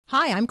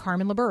Hi, I'm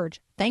Carmen LaBerge.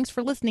 Thanks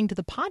for listening to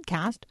the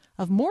podcast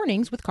of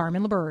Mornings with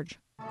Carmen LaBerge.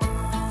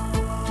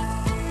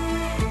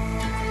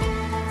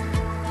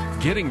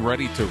 Getting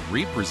ready to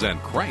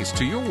represent Christ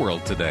to your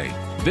world today.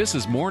 This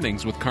is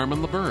Mornings with Carmen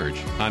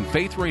LaBerge on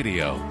Faith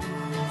Radio.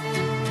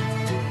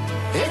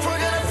 If we're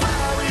gonna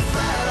fly, we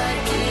fly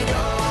like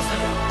eagles.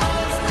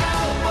 Arms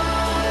out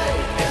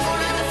wide. If we're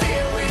gonna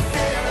fear, we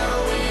fear no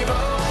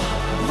evil.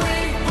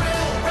 We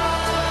will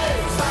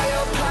rise. By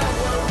your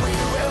power, we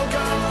will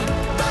go.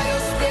 By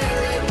your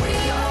spirit, we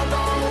are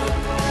bold.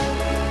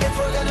 If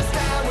we're gonna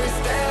stand, we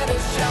stand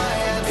as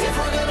giants. If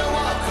we're gonna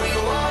walk, we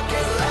walk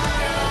as lions.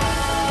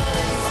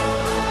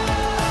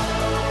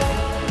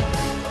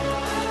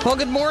 Well,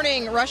 good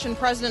morning. Russian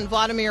President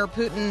Vladimir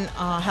Putin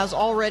has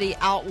already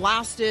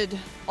outlasted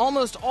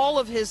almost all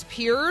of his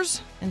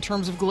peers in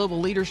terms of global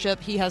leadership.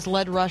 He has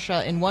led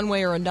Russia in one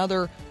way or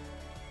another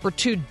for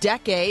 2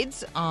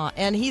 decades,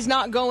 and he's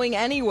not going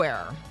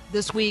anywhere.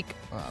 This week,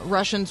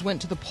 Russians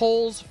went to the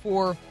polls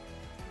for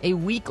a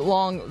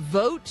week-long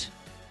vote.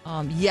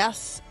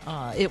 Yes,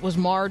 it was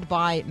marred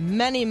by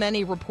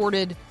many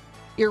reported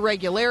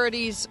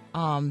irregularities,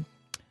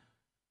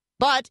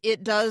 but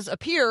it does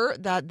appear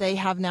that they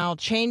have now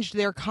changed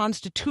their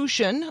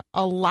constitution,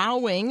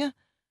 allowing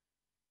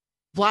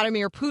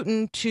Vladimir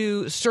Putin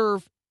to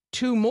serve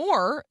 2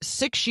 more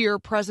 6-year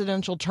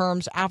presidential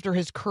terms after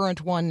his current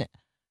one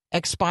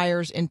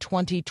expires in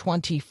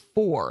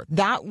 2024.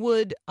 That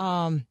would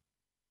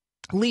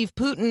leave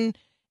Putin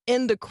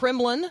in the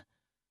Kremlin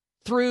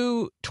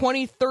through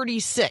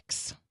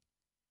 2036.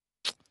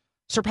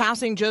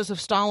 Surpassing Joseph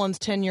Stalin's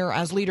tenure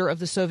as leader of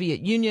the Soviet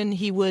Union,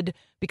 he would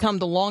become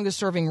the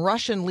longest-serving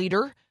Russian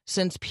leader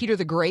since Peter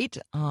the Great,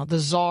 the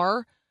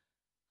Tsar,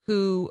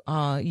 who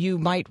you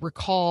might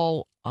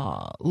recall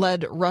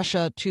led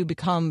Russia to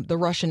become the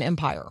Russian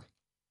Empire.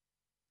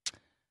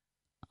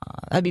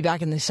 That'd be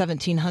back in the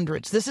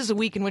 1700s. This is a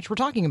week in which we're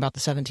talking about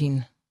the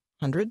 1700s,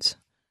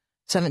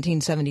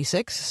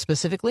 1776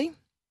 specifically.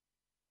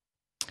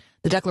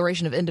 The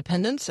Declaration of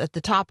Independence. At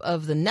the top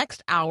of the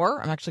next hour,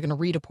 I'm actually going to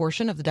read a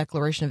portion of the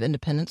Declaration of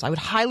Independence. I would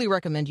highly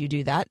recommend you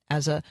do that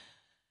as an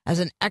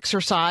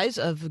exercise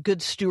of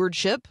good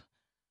stewardship.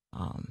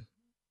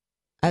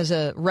 As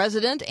a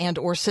resident and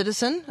or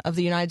citizen of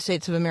the United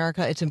States of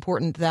America, it's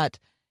important that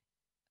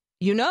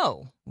you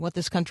know what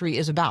this country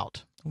is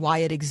about, why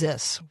it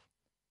exists,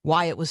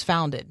 why it was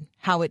founded,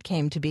 how it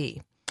came to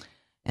be.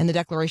 And the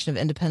Declaration of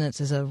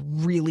Independence is a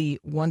really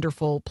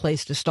wonderful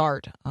place to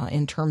start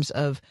in terms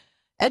of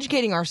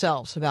educating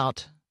ourselves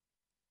about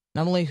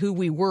not only who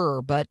we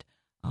were, but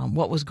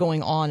what was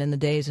going on in the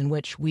days in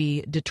which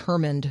we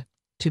determined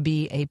to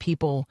be a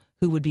people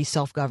who would be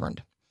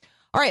self-governed.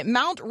 All right,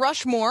 Mount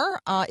Rushmore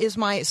is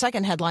my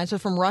second headline. So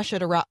from Russia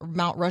to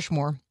Mount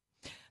Rushmore.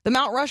 The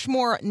Mount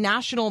Rushmore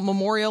National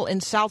Memorial in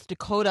South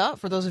Dakota,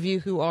 for those of you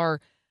who are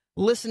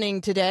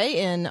listening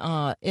today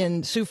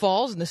in Sioux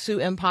Falls, in the Sioux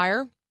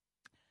Empire,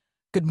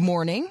 good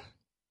morning.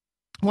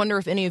 Wonder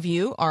if any of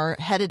you are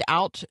headed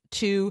out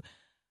to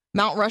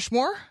Mount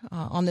Rushmore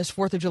on this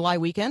 4th of July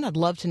weekend. I'd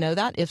love to know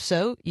that. If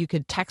so, you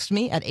could text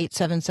me at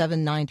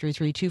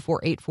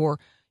 877-933-2484.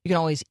 You can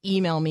always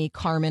email me,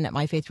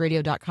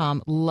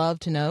 Carmen@myfaithradio.com. Love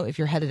to know if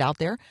you're headed out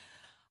there.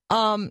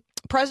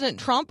 President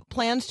Trump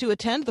plans to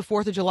attend the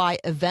 4th of July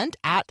event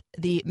at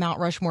the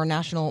Mount Rushmore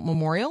National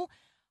Memorial.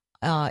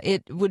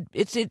 It's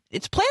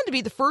planned to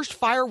be the first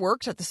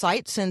fireworks at the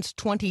site since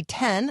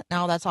 2010.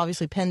 Now, that's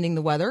obviously pending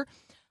the weather.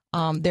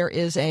 There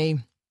is a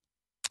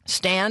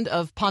stand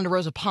of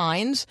Ponderosa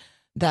pines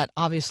that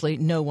obviously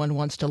no one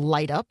wants to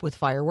light up with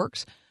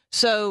fireworks.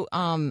 So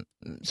I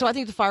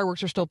think the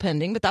fireworks are still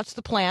pending, but that's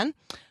the plan.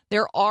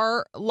 There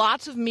are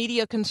lots of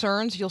media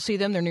concerns. You'll see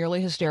them. They're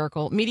nearly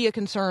hysterical. Media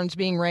concerns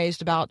being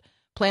raised about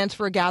plans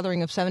for a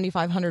gathering of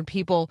 7,500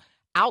 people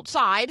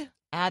outside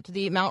at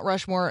the Mount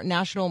Rushmore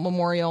National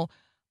Memorial.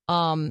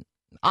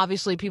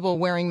 Obviously, people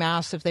wearing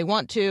masks if they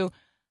want to.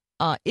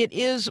 It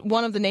is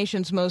one of the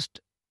nation's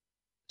most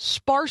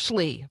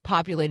sparsely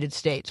populated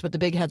states, but the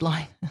big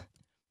headline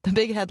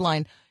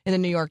in the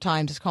New York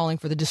Times is calling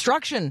for the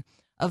destruction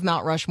of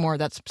Mount Rushmore.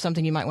 That's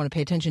something you might want to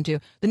pay attention to.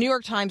 The New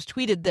York Times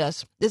tweeted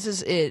this. This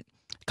is it,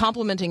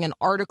 complimenting an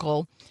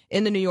article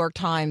in the New York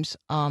Times,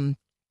 slamming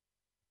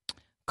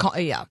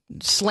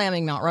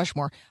Mount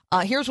Rushmore.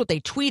 Here's what they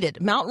tweeted.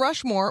 Mount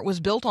Rushmore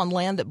was built on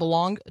land that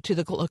belonged to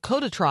the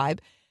Lakota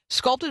tribe,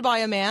 sculpted by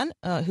a man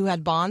who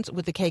had bonds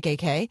with the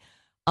KKK,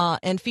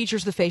 and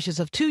features the faces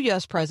of 2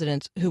 U.S.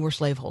 presidents who were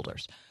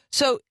slaveholders.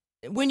 So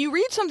when you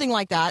read something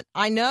like that,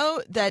 I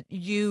know that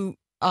you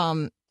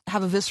have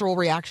a visceral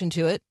reaction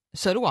to it.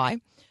 So do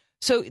I.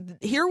 So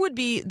here would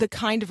be the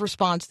kind of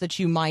response that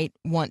you might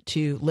want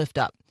to lift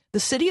up. The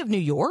city of New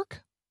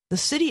York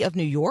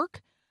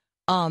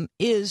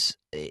is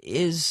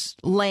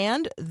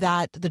land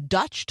that the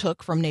Dutch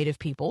took from native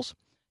peoples.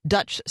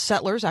 Dutch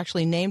settlers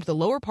actually named the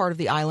lower part of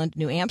the island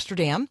New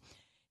Amsterdam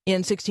in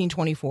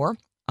 1624.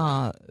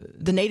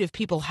 The native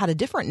people had a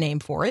different name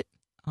for it.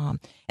 And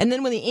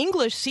then when the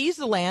English seized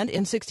the land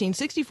in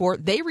 1664,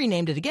 they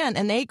renamed it again,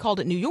 and they called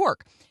it New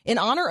York in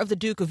honor of the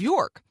Duke of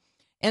York.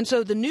 And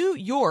so the New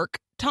York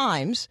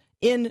Times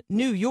in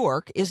New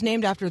York is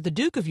named after the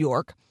Duke of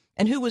York.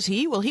 And who was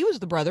he? Well, he was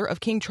the brother of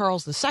King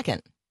Charles II.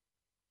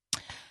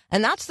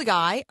 And that's the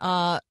guy,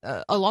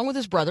 along with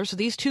his brother. So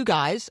these two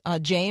guys,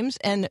 James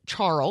and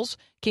Charles,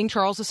 King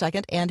Charles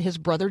II, and his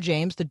brother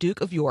James, the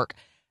Duke of York,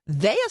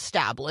 they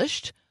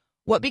established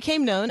what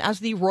became known as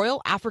the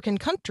Royal African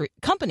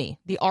Company,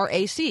 the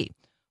RAC,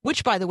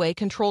 which, by the way,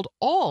 controlled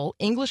all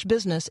English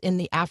business in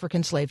the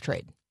African slave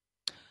trade.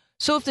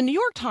 So if the New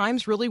York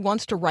Times really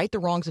wants to right the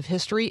wrongs of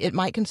history, it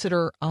might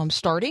consider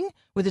starting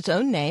with its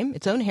own name,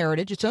 its own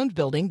heritage, its own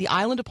building, the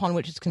island upon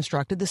which it's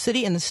constructed, the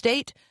city and the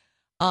state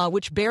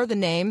which bear the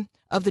name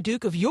of the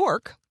Duke of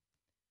York.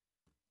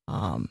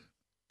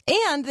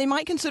 And they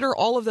might consider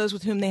all of those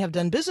with whom they have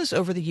done business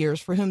over the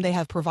years, for whom they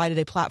have provided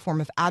a platform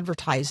of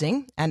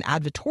advertising and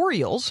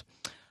advertorials,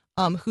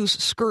 whose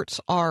skirts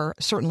are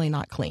certainly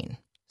not clean.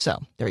 So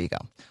there you go.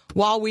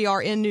 While we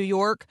are in New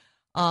York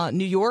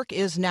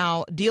is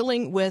now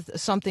dealing with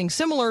something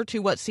similar to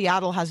what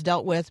Seattle has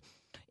dealt with.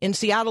 In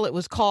Seattle, it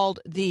was called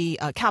the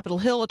Capitol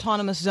Hill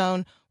Autonomous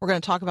Zone. We're going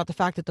to talk about the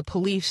fact that the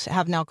police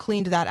have now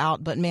cleaned that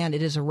out, but man,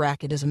 it is a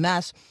wreck. It is a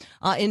mess.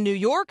 In New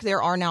York,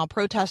 there are now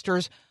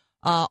protesters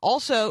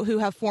also who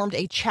have formed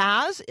a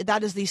CHAZ.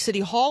 That is the City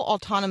Hall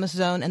Autonomous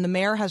Zone, and the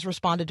mayor has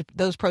responded to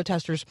those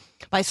protesters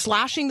by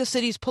slashing the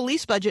city's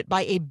police budget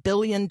by $1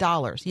 billion.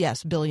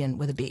 Yes, billion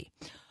with a B.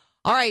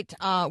 All right,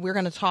 we're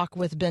going to talk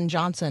with Ben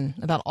Johnson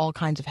about all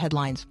kinds of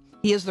headlines.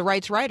 He is the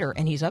rights writer,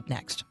 and he's up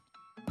next.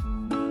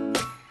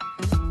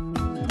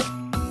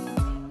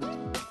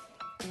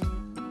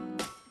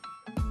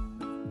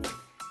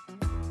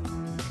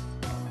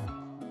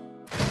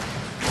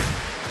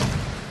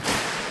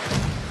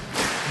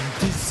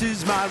 This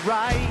is my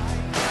right,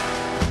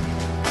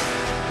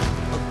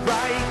 a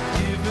right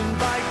given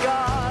by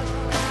God,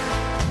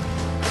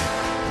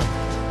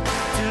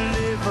 to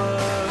live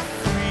a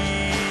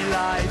free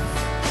life,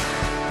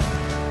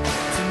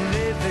 to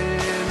live in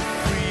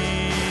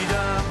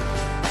freedom.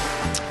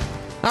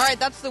 All right,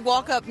 that's the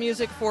walk-up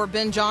music for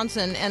Ben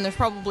Johnson, and there's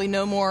probably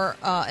no more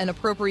an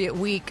appropriate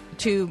week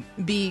to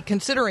be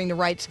considering the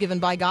rights given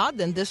by God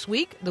than this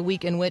week, the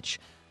week in which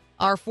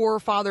our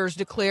forefathers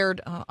declared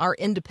our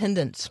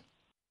independence.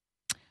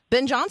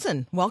 Ben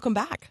Johnson, welcome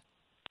back.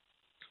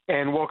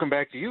 And welcome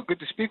back to you. Good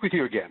to speak with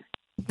you again.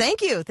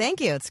 Thank you.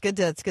 Thank you. It's good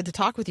to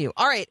talk with you.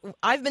 All right.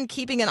 I've been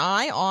keeping an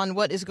eye on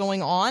what is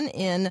going on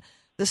in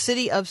the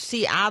city of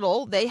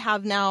Seattle. They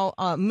have now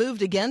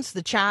moved against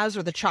the CHAZ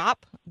or the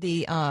CHOP,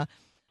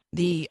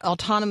 the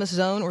autonomous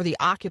zone or the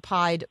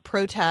occupied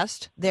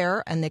protest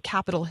there in the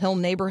Capitol Hill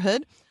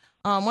neighborhood.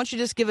 Why don't you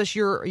just give us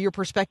your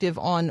perspective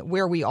on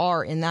where we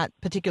are in that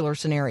particular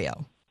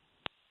scenario?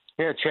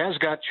 Yeah, Chaz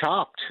got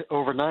chopped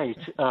overnight.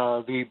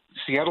 The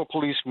Seattle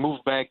police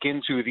moved back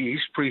into the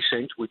East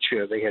Precinct, which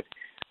they had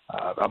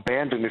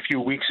abandoned a few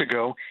weeks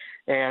ago.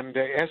 And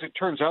as it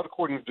turns out,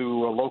 according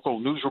to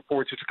local news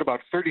reports, it took about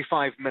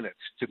 35 minutes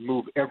to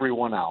move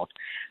everyone out.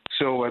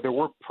 So there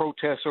were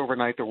protests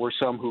overnight. There were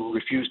some who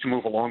refused to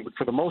move along. But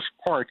for the most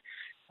part,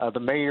 the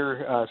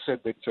mayor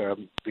said that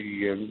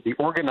the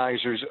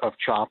organizers of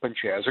CHOP and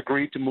Chaz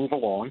agreed to move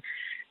along.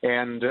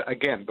 And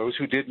again, those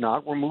who did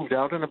not were moved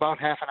out in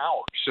about half an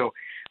hour. So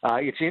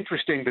it's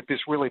interesting that this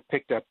really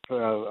picked up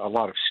a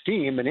lot of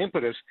steam and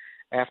impetus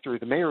after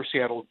the mayor of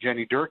Seattle,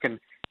 Jenny Durkan,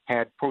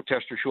 had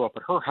protesters show up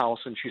at her house,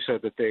 and she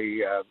said that they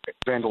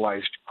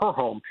vandalized her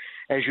home.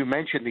 As you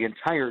mentioned, the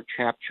entire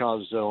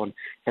CHAZ zone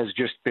has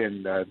just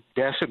been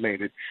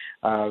decimated.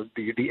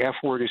 The F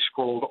word is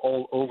scrolled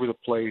all over the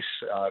place.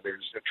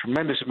 There's a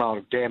tremendous amount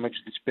of damage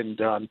that's been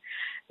done.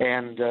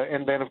 And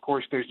then, of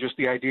course, there's just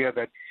the idea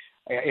that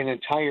an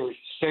entire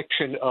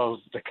section of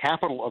the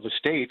capital of the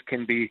state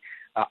can be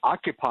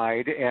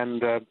occupied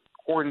and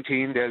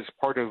quarantined as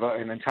part of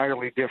an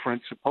entirely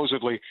different,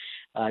 supposedly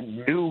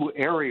new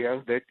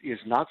area that is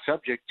not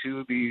subject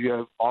to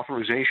the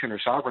authorization or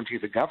sovereignty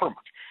of the government.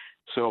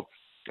 So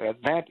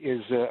that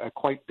is a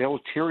quite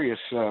deleterious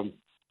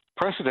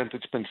precedent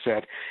that's been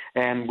set,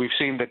 and we've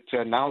seen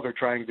that now they're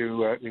trying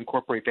to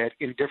incorporate that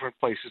in different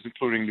places,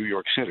 including New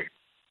York City.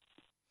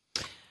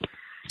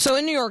 So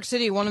in New York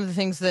City, one of the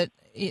things that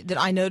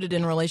I noted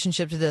in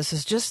relationship to this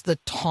is just the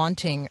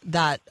taunting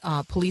that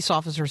police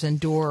officers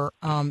endure,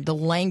 the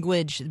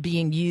language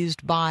being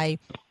used by,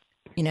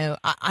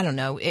 I don't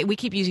know. We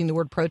keep using the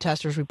word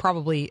protesters. We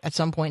probably at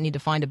some point need to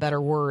find a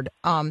better word.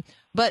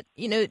 But,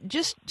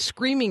 just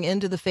screaming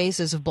into the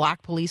faces of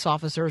black police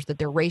officers that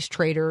they're race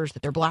traitors,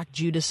 that they're black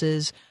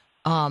Judases.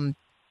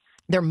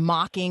 They're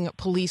mocking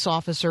police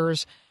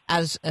officers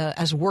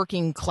as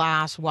working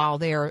class while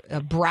they're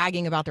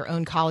bragging about their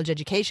own college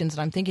educations.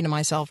 And I'm thinking to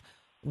myself,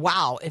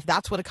 wow, if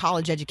that's what a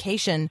college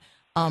education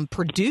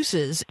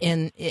produces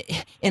in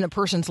a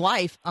person's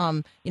life,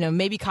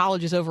 maybe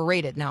college is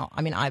overrated. Now,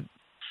 I mean, I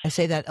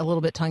say that a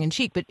little bit tongue in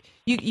cheek, but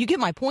you get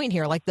my point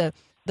here. Like the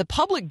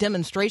public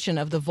demonstration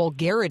of the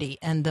vulgarity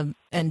and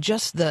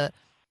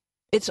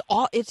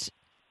it's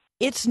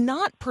it's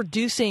not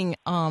producing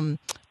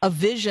a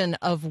vision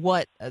of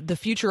what the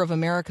future of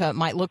America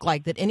might look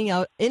like that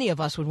any of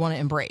us would want to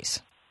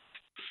embrace.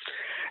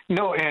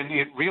 No, and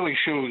it really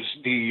shows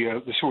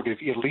the sort of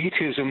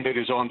elitism that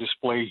is on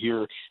display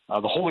here,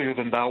 the holier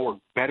than thou or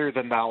better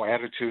than thou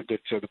attitude that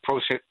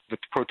the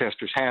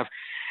protesters have.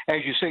 As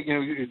you say,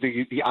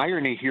 the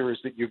irony here is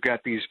that you've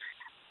got these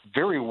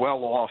very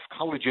well-off,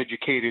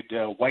 college-educated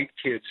white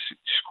kids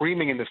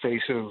screaming in the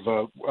face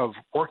of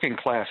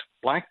working-class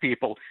black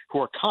people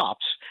who are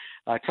cops,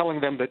 telling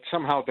them that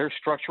somehow they're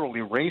structurally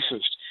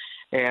racist.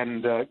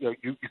 And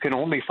you can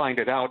only find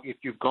it out if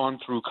you've gone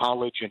through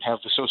college and have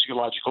the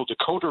sociological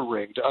decoder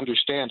ring to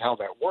understand how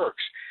that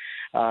works.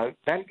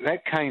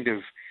 That kind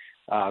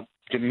of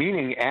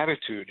demeaning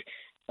attitude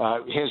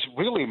has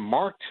really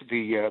marked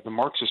the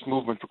Marxist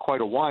movement for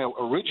quite a while.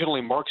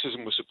 Originally,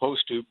 Marxism was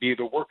supposed to be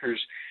the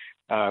workers'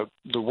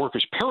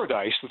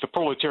 paradise, that the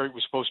proletariat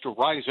was supposed to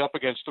rise up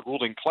against the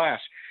ruling class.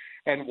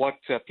 And what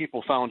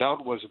people found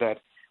out was that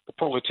the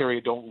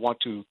proletariat don't want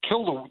to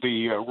kill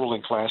the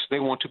ruling class. They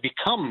want to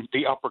become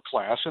the upper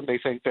class, and they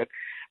think that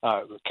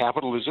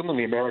capitalism and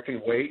the American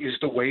way is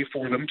the way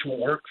for them to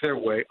work their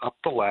way up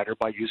the ladder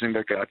by using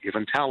their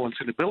God-given talents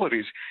and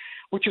abilities,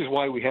 which is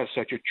why we have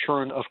such a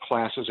churn of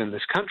classes in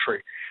this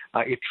country.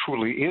 It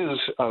truly is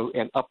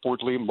an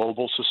upwardly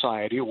mobile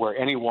society where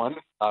anyone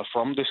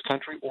from this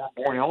country or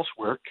born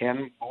elsewhere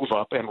can move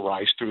up and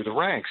rise through the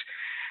ranks.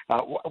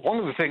 One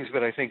of the things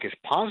that I think is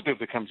positive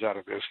that comes out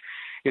of this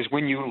is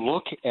when you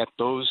look at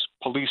those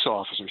police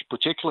officers,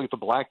 particularly the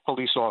black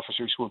police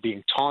officers who are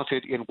being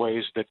taunted in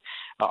ways that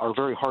are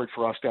very hard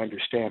for us to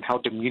understand how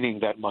demeaning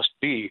that must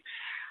be,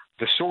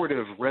 the sort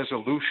of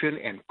resolution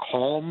and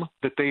calm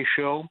that they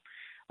show.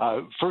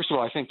 First of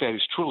all, I think that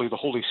is truly the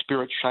Holy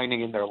Spirit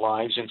shining in their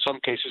lives. In some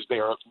cases, they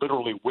are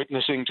literally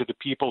witnessing to the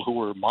people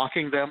who are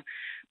mocking them.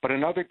 But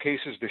in other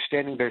cases, they're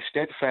standing there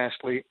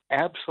steadfastly,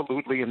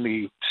 absolutely in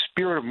the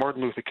spirit of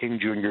Martin Luther King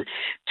Jr.,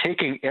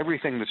 taking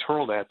everything that's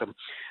hurled at them.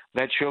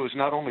 That shows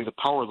not only the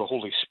power of the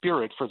Holy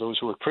Spirit for those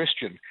who are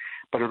Christian,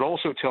 but it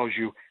also tells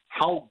you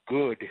how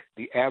good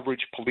the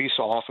average police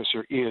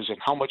officer is and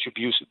how much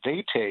abuse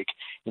they take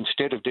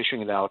instead of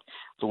dishing it out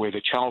the way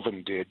that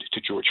Chauvin did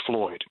to George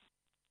Floyd.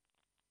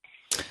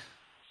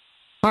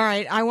 All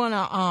right, I want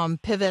to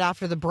pivot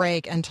after the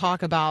break and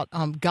talk about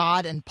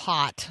God and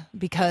pot,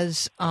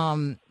 because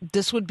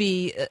this would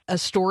be a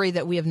story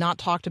that we have not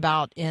talked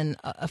about in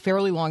a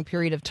fairly long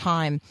period of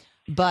time.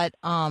 But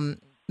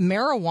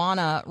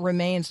marijuana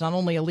remains not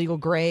only a legal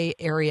gray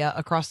area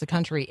across the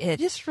country,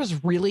 it is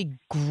just really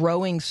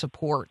growing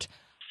support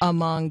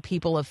among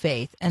people of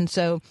faith. And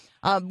so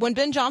when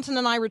Ben Johnson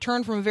and I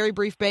return from a very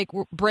brief break,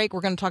 we're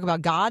going to talk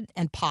about God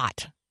and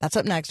pot. That's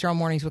up next here on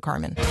Mornings with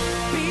Carmen. Be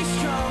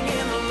strong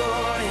in the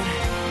Lord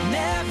and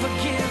never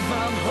give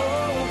up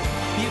hope.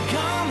 You're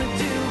gonna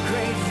do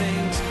great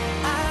things,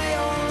 I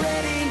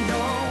already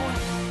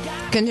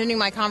know. Continuing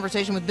my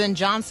conversation with Ben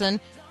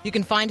Johnson, you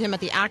can find him at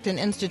the Acton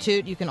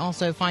Institute. You can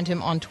also find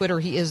him on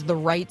Twitter. He is the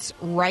Rights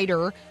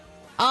Writer.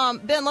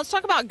 Ben, let's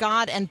talk about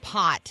God and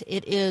pot.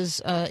 It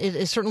is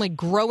certainly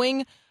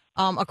growing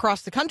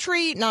across the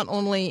country, not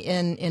only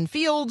in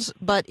fields,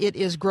 but it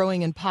is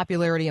growing in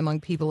popularity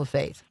among people of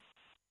faith.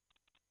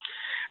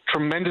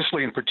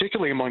 Tremendously, and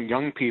particularly among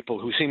young people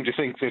who seem to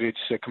think that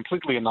it's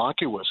completely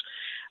innocuous.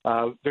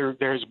 There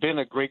has been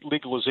a great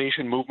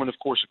legalization movement, of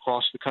course,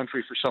 across the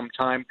country for some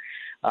time.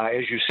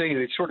 As you say,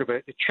 it's sort of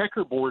a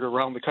checkerboard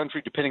around the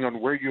country, depending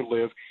on where you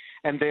live.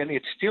 And then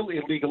it's still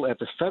illegal at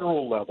the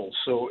federal level.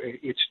 So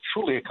it's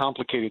truly a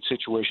complicated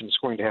situation that's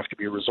going to have to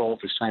be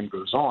resolved as time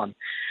goes on.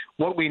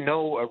 What we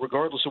know,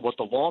 regardless of what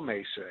the law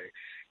may say,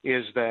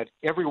 is that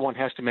everyone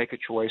has to make a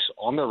choice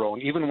on their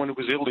own. Even when it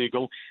was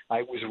illegal,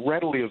 it was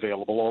readily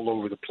available all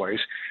over the place.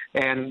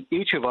 And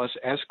each of us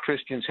as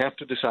Christians have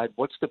to decide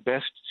what's the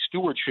best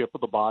stewardship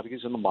of the bodies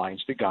and the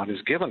minds that God has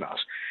given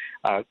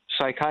us.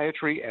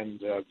 Psychiatry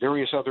and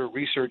various other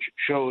research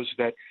shows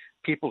that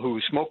people who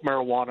smoke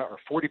marijuana are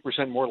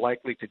 40% more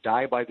likely to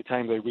die by the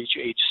time they reach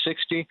age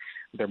 60.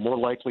 They're more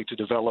likely to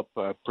develop,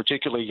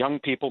 particularly young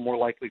people, more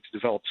likely to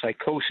develop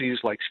psychoses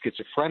like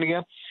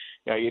schizophrenia.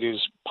 It is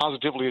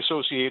positively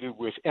associated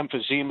with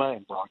emphysema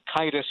and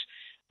bronchitis.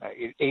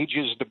 It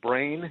ages the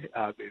brain.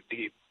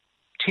 The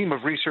team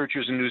of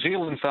researchers in New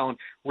Zealand found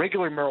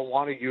regular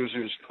marijuana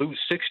users lose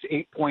 6 to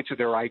 8 points of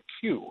their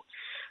IQ.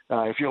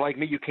 If you're like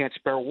me, you can't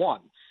spare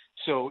one.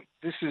 So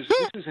this is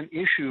an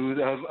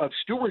issue of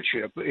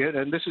stewardship,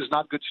 and this is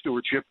not good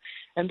stewardship.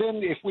 And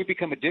then if we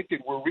become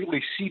addicted, we're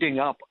really ceding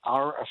up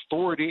our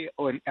authority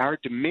and our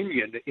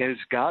dominion as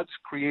God's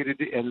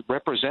created and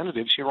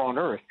representatives here on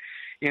earth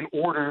in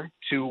order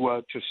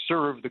to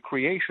serve the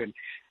creation.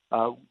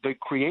 The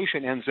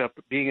creation ends up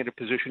being in a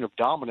position of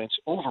dominance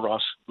over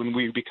us when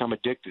we become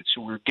addicted.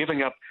 So we're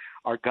giving up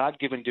our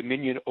God-given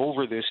dominion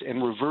over this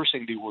and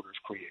reversing the order of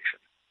creation.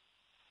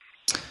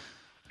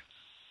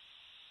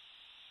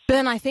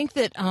 Ben, I think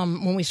that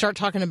when we start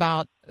talking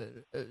about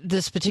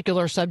this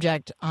particular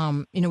subject,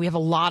 we have a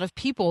lot of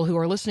people who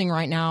are listening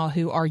right now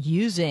who are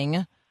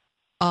using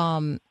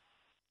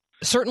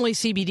certainly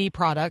CBD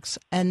products,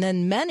 and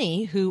then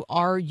many who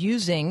are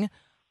using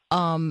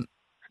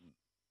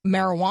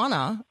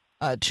marijuana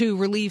to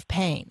relieve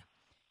pain.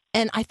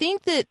 And I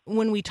think that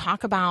when we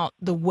talk about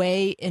the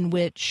way in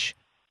which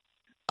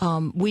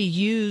we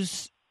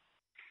use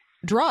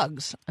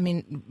drugs, I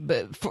mean,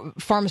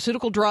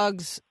 pharmaceutical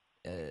drugs,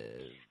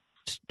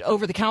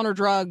 over-the-counter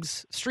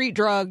drugs, street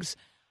drugs,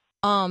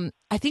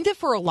 I think that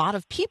for a lot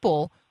of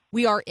people,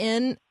 we are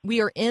in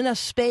a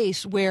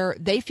space where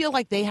they feel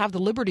like they have the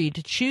liberty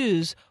to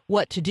choose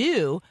what to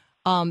do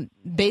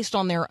based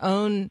on their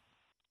own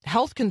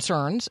health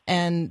concerns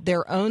and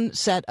their own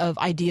set of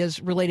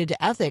ideas related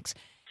to ethics.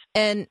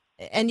 And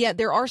yet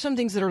there are some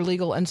things that are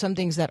legal and some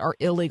things that are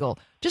illegal.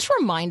 Just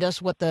remind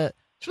us what the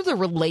sort of the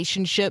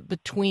relationship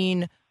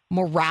between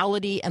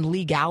morality and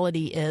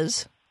legality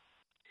is.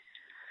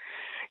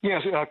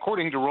 Yes,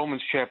 according to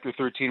Romans chapter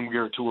 13, we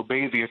are to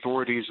obey the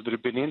authorities that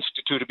have been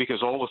instituted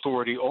because all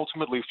authority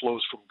ultimately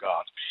flows from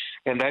God.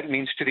 And that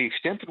means to the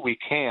extent that we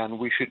can,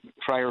 we should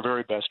try our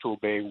very best to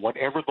obey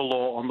whatever the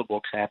law on the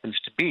books happens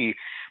to be,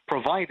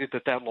 provided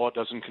that that law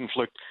doesn't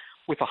conflict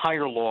with a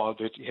higher law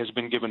that has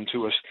been given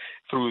to us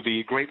through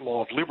the great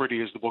law of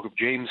liberty, as the book of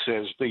James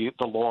says, the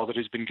law that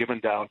has been given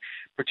down,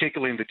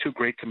 particularly in the two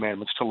great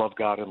commandments, to love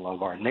God and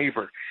love our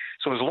neighbor.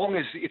 So as long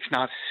as it's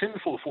not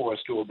sinful for us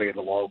to obey the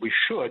law, we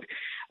should.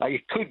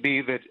 It could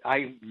be that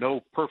I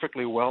know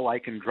perfectly well I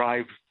can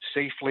drive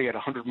safely at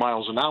 100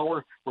 miles an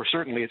hour, or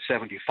certainly at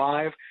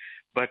 75,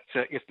 but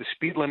if the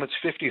speed limit's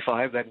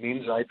 55, that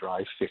means I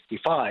drive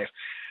 55.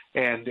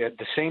 And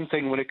the same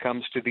thing when it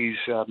comes to these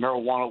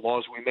marijuana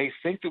laws. We may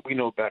think that we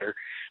know better,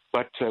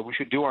 but we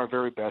should do our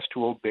very best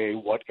to obey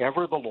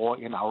whatever the law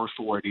in our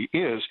authority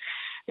is.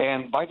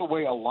 And by the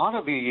way, a lot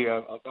of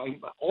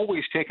I'm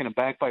always taken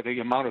aback by the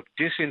amount of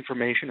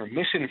disinformation or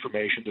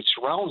misinformation that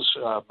surrounds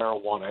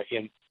marijuana.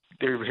 And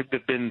there have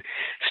been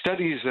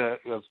studies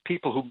of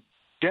people who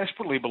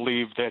desperately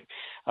believe that,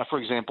 for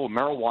example,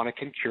 marijuana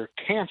can cure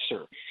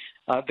cancer.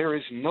 There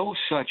is no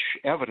such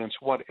evidence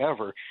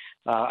whatever.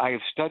 I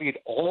have studied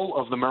all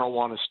of the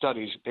marijuana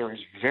studies. There is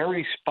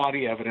very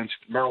spotty evidence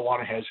that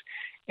marijuana has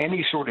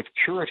any sort of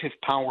curative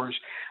powers.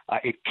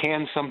 It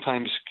can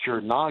sometimes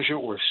cure nausea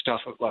or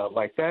stuff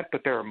like that,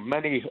 but there are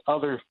many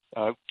other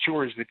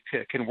cures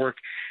that can work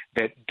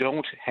that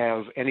don't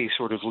have any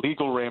sort of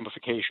legal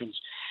ramifications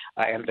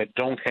and that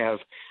don't have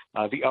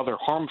the other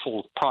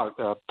harmful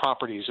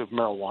properties of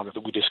marijuana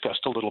that we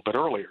discussed a little bit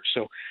earlier.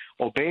 So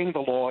obeying the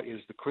law is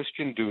the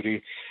Christian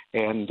duty,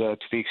 and to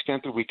the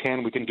extent that we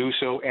can do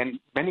so. And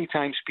many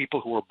times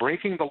people who are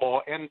breaking the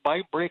law, and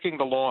by breaking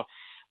the law,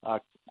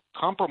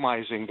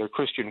 compromising their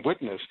Christian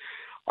witness,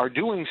 are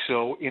doing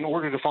so in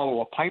order to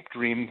follow a pipe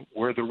dream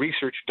where the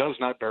research does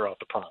not bear out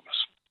the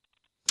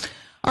promise.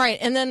 All right,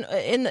 and then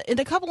in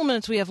the couple of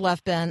minutes we have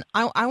left, Ben,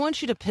 I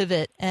want you to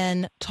pivot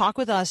and talk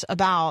with us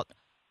about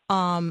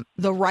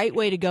the right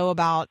way to go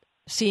about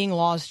seeing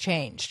laws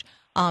changed.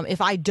 If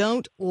I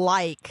don't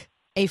like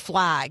a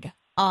flag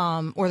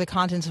or the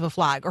contents of a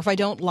flag, or if I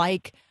don't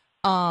like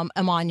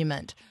a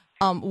monument,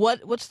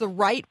 what's the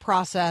right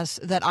process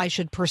that I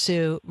should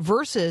pursue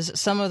versus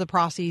some of the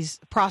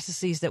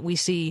processes that we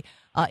see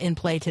in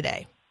play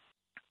today?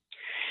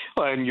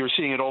 And you're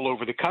seeing it all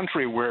over the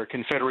country where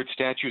Confederate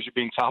statues are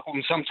being toppled,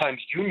 and sometimes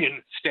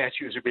Union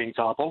statues are being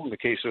toppled, in the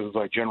case of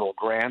General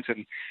Grant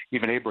and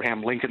even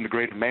Abraham Lincoln, the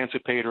great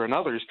emancipator, and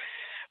others.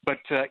 But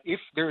if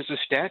there's a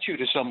statue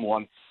to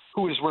someone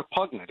who is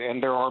repugnant,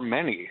 and there are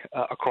many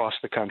across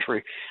the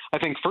country, I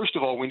think, first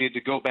of all, we need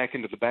to go back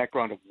into the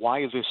background of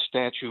why this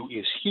statue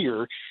is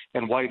here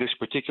and why this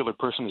particular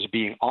person is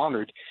being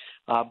honored.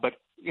 But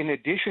in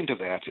addition to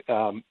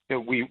that,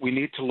 we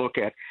need to look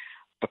at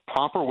the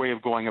proper way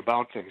of going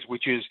about things,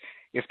 which is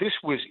if this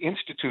was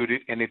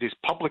instituted and it is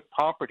public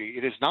property,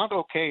 it is not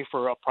okay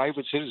for a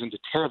private citizen to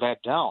tear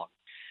that down.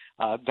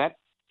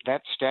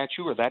 That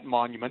statue or that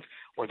monument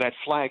or that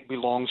flag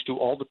belongs to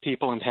all the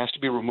people and has to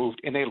be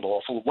removed in a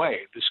lawful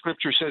way. The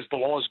scripture says the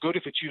law is good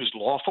if it's used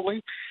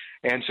lawfully,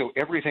 and so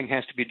everything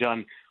has to be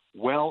done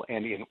well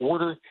and in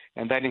order,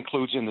 and that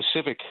includes in the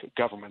civic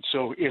government.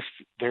 So if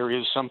there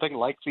is something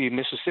like the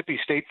Mississippi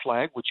state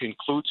flag, which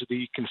includes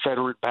the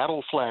Confederate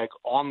battle flag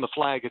on the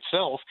flag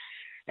itself,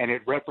 and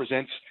it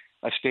represents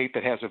a state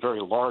that has a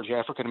very large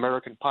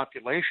African-American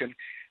population,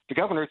 the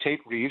Governor, Tate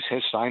Reeves,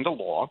 has signed a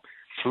law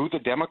through the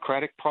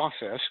democratic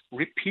process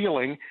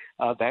repealing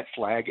that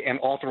flag and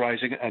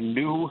authorizing a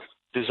new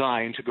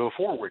design to go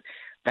forward.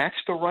 That's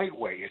the right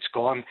way. It's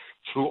gone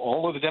through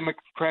all of the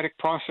democratic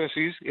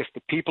processes. If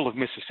the people of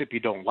Mississippi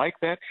don't like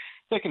that,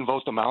 they can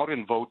vote them out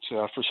and vote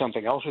for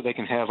something else, or they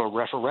can have a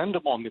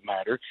referendum on the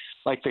matter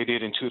like they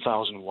did in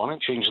 2001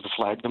 and change the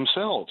flag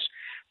themselves.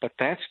 But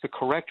that's the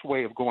correct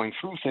way of going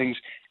through things.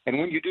 And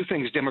when you do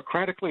things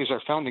democratically, as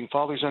our founding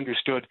fathers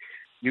understood,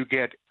 you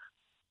get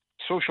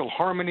social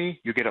harmony,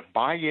 you get a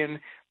buy-in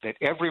that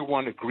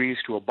everyone agrees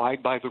to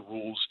abide by the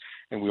rules,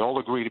 and we all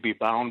agree to be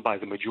bound by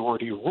the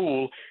majority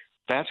rule.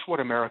 That's what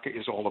America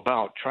is all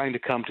about, trying to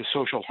come to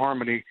social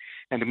harmony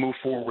and to move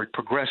forward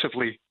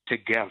progressively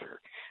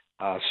together.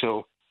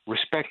 So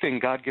respecting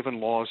God-given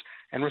laws,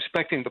 and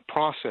respecting the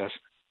process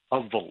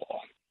of the law.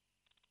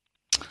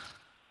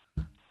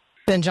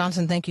 Ben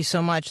Johnson, thank you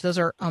so much. Those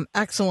are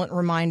excellent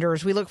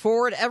reminders. We look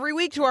forward every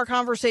week to our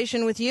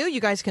conversation with you. You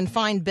guys can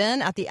find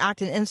Ben at the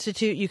Acton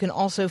Institute. You can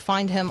also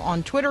find him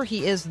on Twitter.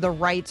 He is the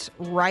Rights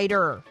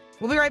Writer.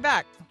 We'll be right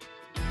back.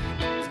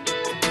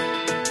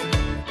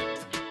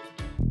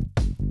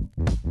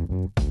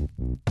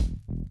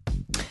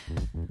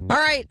 All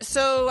right,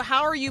 so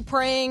how are you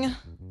praying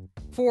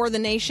for the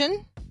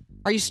nation?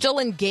 Are you still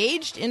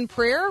engaged in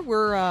prayer?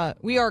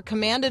 We are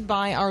commanded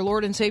by our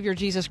Lord and Savior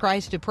Jesus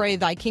Christ to pray,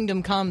 "Thy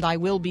kingdom come, thy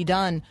will be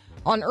done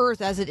on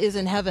earth as it is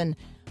in heaven."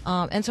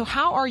 And so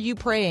how are you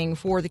praying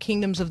for the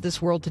kingdoms of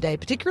this world today,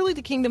 particularly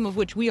the kingdom of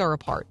which we are a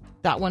part,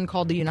 that one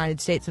called the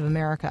United States of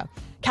America?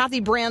 Kathy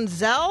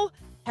Branzell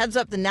heads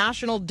up the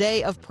National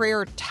Day of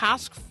Prayer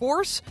Task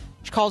Force,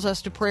 which calls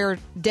us to prayer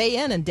day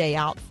in and day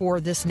out for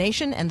this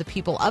nation and the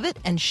people of it.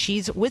 And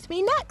she's with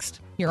me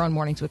next here on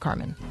Mornings with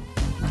Carmen.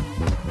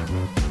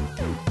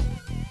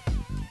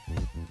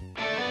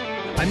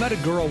 I met a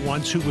girl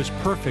once who was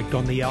perfect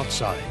on the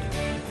outside,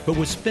 but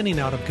was spinning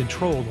out of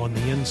control on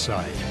the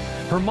inside.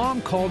 Her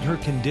mom called her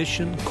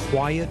condition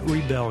quiet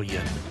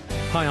rebellion.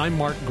 Hi, I'm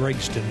Mark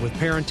Gregston with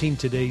Parenting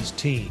Today's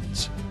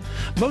Teens.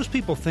 Most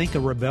people think a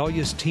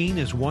rebellious teen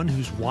is one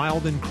who's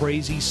wild and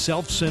crazy,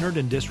 self-centered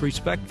and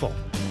disrespectful.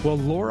 Well,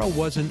 Laura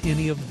wasn't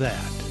any of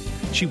that.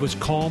 She was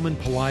calm and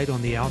polite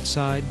on the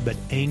outside, but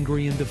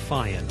angry and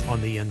defiant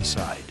on the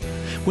inside.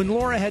 When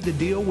Laura had to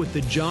deal with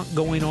the junk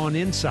going on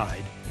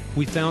inside,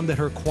 we found that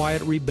her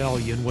quiet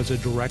rebellion was a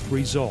direct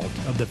result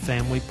of the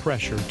family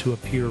pressure to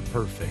appear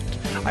perfect.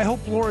 I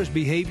hope Laura's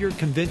behavior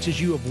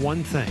convinces you of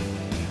one thing: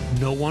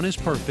 no one is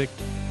perfect,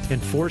 and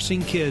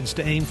forcing kids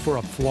to aim for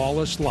a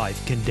flawless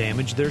life can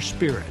damage their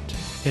spirit,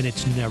 and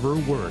it's never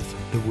worth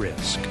the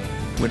risk.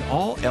 When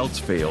all else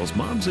fails,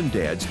 moms and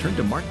dads turn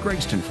to Mark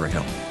Gregston for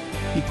help.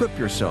 Equip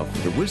yourself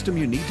with the wisdom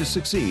you need to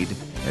succeed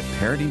at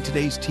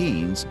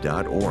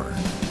parentingtodaysteens.org.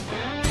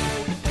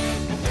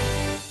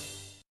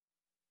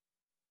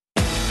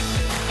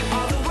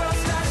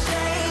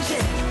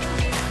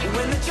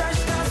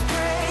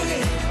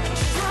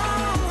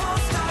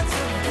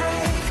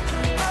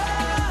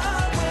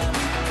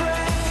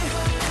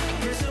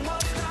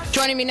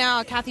 Joining me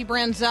now, Kathy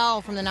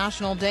Branzell from the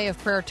National Day of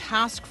Prayer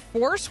Task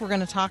Force. We're going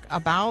to talk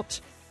about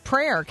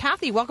prayer.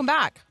 Kathy, welcome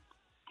back.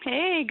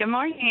 Hey, good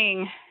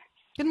morning.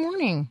 Good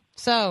morning.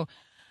 So,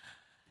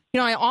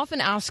 I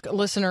often ask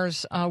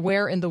listeners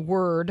where in the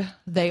Word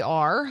they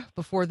are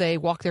before they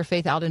walk their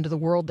faith out into the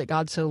world that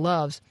God so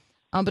loves.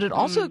 But it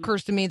also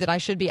occurs to me that I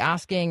should be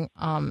asking,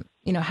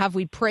 have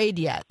we prayed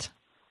yet?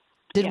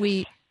 Did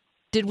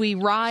we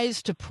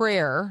rise to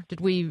prayer? Did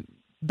we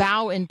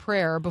bow in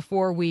prayer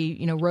before we,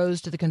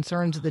 rose to the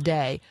concerns of the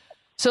day?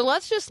 So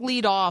let's just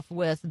lead off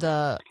with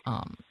the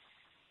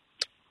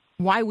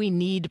why we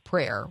need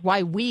prayer,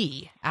 why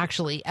we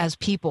actually as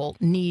people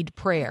need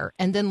prayer.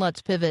 And then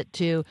let's pivot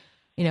to,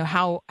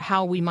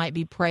 how we might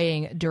be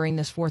praying during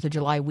this 4th of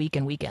July week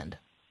and weekend.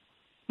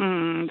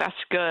 That's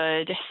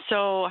good.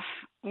 So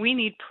we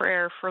need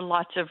prayer for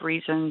lots of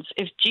reasons.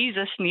 If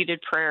Jesus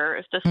needed prayer,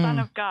 if the Son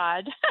of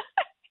God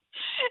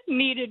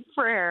needed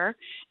prayer,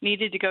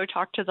 needed to go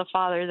talk to the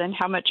Father, then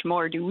how much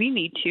more do we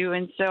need to?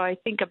 And so I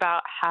think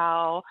about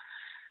how,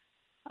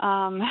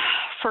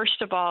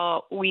 first of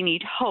all, we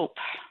need hope.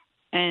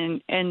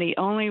 And the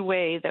only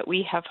way that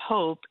we have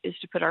hope is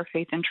to put our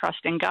faith and trust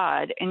in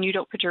God. And you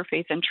don't put your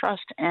faith and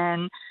trust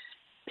in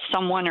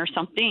someone or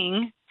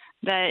something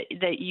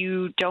that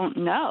you don't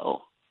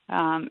know.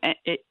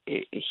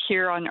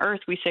 Here on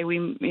earth, we say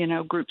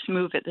groups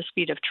move at the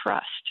speed of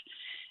trust.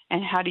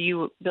 And how do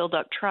you build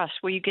up trust?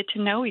 Well, you get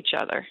to know each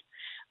other.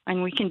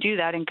 And we can do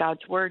that in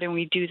God's Word, and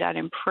we do that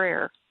in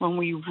prayer. When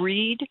we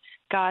read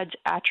God's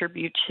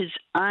attributes, His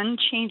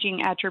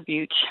unchanging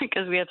attributes,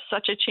 because we have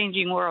such a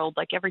changing world,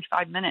 like every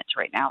 5 minutes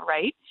right now,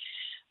 right?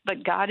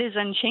 But God is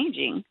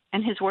unchanging,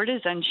 and His Word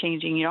is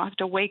unchanging. You don't have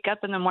to wake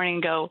up in the morning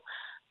and go,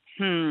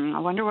 I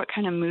wonder what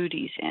kind of mood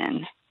He's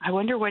in. I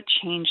wonder what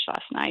changed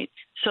last night.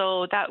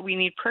 So that we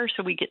need prayer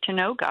so we get to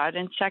know God.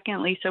 And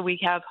secondly, so we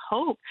have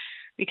hope.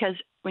 Because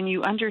when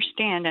you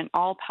understand an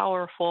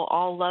all-powerful,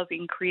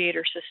 all-loving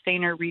creator,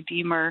 sustainer,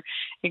 redeemer,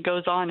 it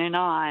goes on,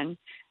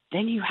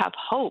 then you have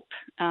hope.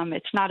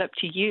 It's not up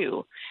to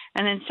you.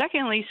 And then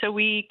secondly, so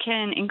we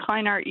can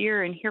incline our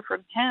ear and hear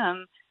from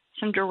Him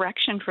some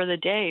direction for the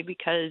day,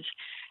 because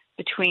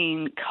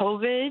between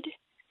COVID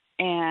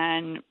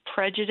and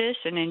prejudice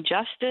and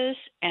injustice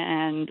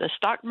and the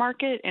stock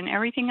market and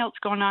everything else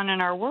going on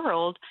in our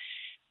world,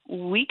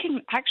 we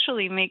can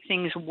actually make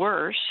things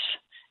worse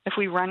if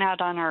we run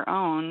out on our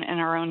own and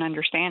our own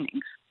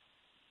understandings.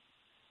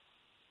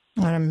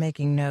 I'm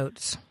making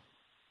notes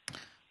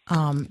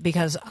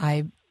because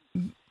I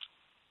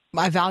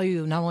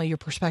value not only your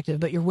perspective,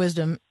 but your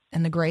wisdom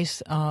and the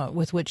grace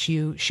with which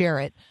you share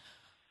it.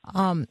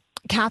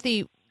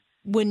 Kathy,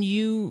 when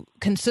you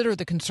consider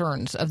the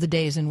concerns of the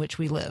days in which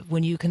we live,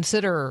 when you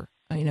consider,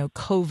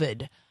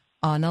 COVID,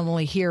 not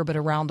only here but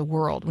around the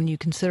world, when you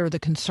consider the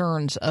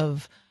concerns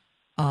of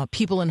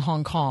people in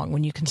Hong Kong,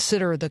 when you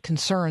consider the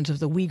concerns of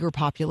the Uyghur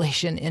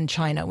population in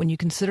China, when you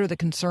consider the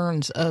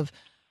concerns of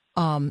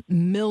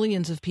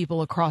millions of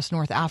people across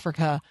North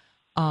Africa,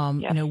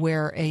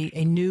 where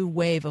a new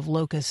wave of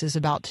locusts is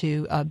about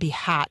to be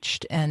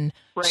hatched and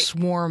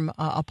swarm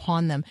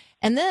upon them.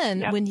 And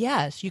then when,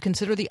 you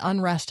consider the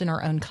unrest in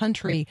our own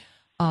country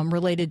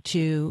related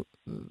to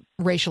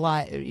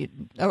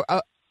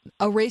a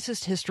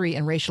racist history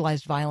and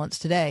racialized violence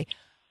today.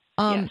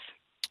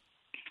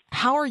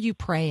 How are you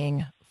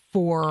praying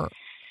for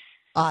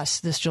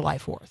us this July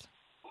 4th?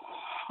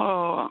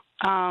 Oh,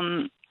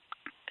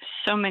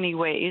 so many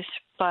ways.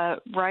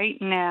 But right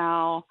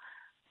now,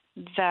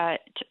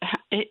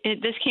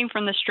 this came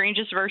from the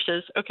strangest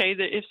verses. Okay,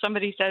 if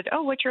somebody said,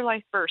 "Oh, what's your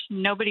life verse?"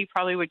 nobody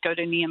probably would go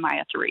to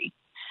Nehemiah 3.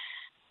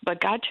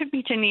 But God took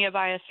me to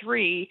Nehemiah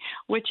 3,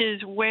 which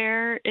is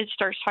where it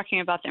starts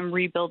talking about them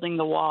rebuilding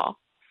the wall.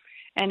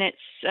 And it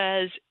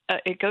says,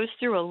 it goes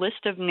through a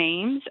list of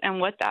names and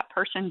what that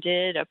person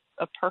did,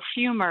 a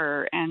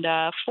perfumer and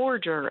a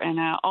forger and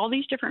all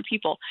these different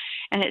people.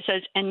 And it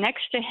says, and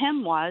next to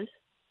him was,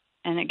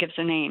 and it gives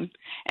a name,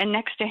 and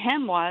next to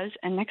him was,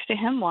 and next to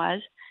him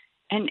was.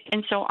 And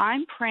so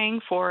I'm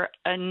praying for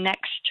a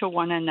next to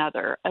one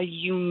another, a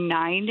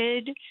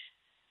united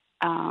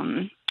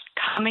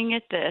coming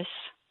at this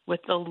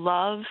with the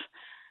love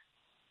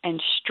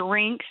and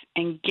strength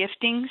and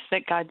giftings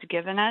that God's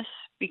given us,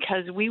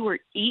 because we were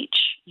each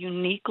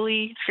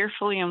uniquely,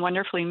 fearfully, and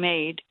wonderfully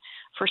made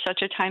for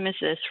such a time as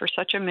this, for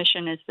such a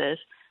mission as this,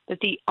 that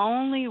the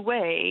only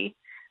way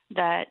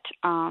that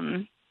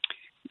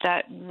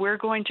that we're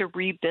going to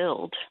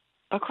rebuild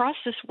across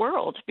this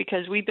world,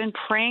 because we've been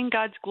praying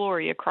God's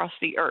glory across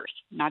the earth,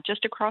 not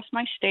just across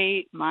my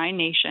state, my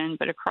nation,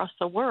 but across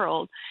the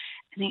world.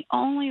 And the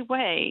only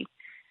way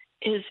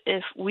is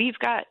if we've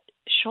got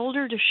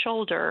shoulder to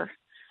shoulder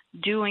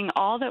doing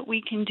all that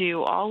we can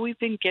do, all we've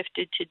been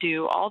gifted to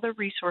do, all the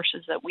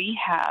resources that we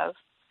have,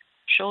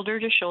 shoulder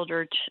to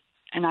shoulder,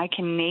 and I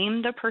can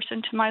name the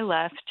person to my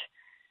left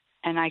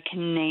and I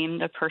can name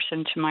the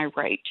person to my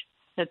right,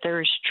 that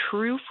there is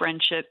true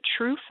friendship,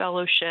 true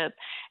fellowship,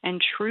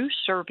 and true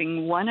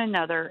serving one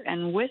another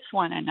and with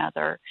one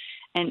another.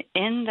 And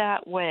in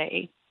that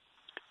way,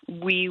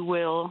 we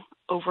will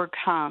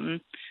overcome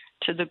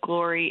to the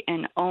glory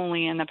and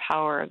only in the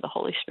power of the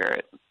Holy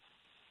Spirit.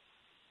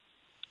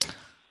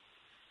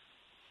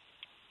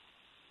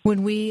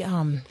 When we,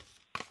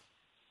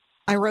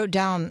 I wrote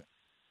down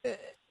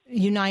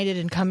united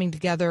and coming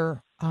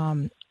together,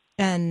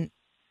 and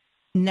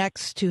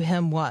next to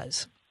him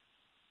was.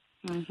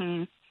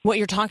 Mm-hmm. What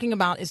you're talking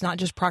about is not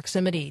just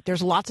proximity.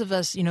 There's lots of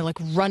us, like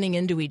running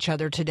into each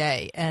other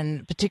today,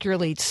 and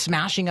particularly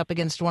smashing up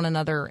against one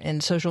another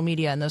in social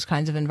media and those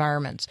kinds of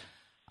environments.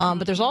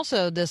 But there's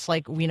also this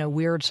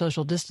weird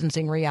social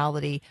distancing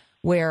reality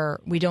where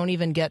we don't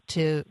even get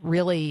to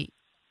really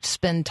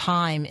spend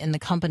time in the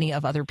company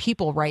of other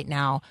people right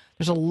now.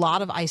 There's a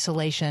lot of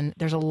isolation.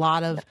 There's a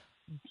lot of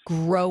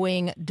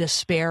growing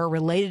despair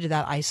related to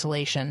that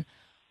isolation.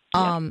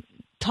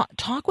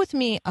 Talk with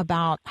me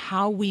about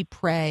how we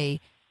pray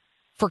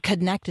for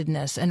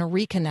connectedness and a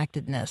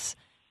reconnectedness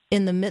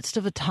in the midst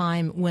of a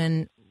time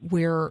when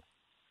we're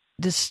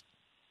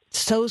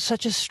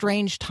such a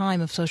strange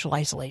time of social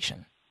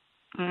isolation.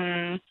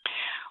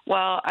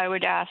 Well, I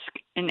would ask,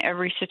 in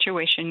every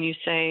situation you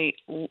say,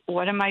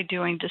 what am I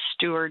doing to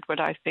steward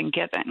what I've been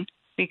given?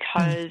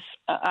 Because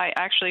I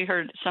actually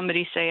heard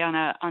somebody say on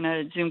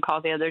a Zoom call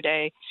the other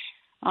day,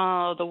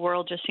 oh, the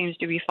world just seems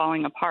to be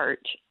falling apart.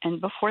 And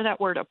before that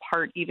word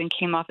apart even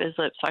came off his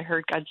lips, I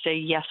heard God say,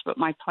 yes, but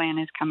my plan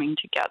is coming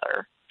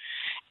together.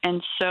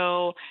 And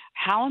so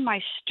how am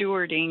I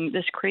stewarding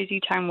this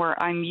crazy time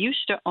where I'm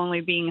used to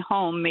only being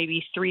home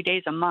maybe 3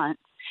 days a month,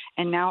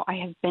 and now I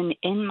have been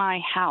in my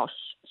house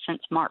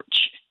since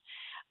March?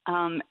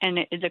 And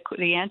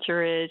the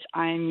answer is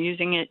I'm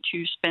using it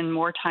to spend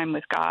more time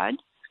with God,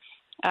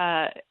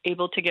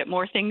 able to get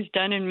more things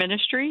done in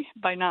ministry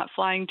by not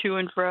flying to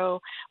and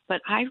fro.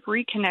 But I've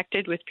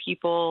reconnected with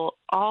people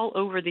all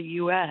over the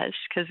U.S.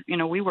 because,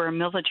 we were a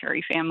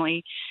military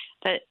family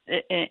that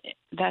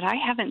I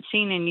haven't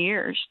seen in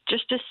years,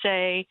 just to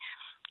say,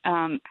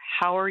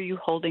 how are you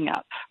holding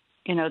up?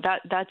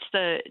 That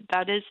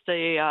is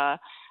the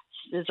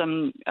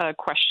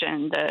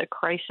question,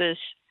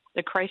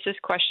 the crisis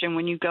question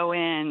when you go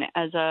in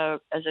as a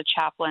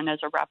chaplain, as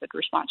a rapid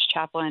response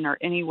chaplain, or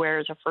anywhere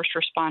as a first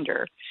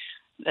responder.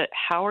 That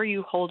how are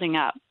you holding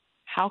up?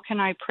 How can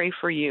I pray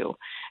for you?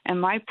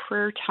 And my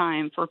prayer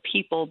time for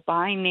people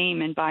by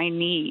name and by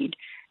need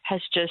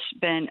has just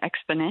been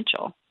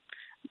exponential.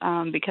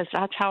 Because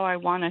that's how I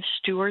want to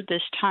steward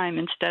this time,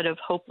 instead of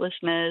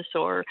hopelessness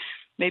or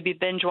maybe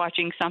binge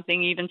watching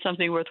something, even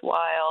something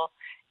worthwhile.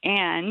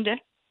 And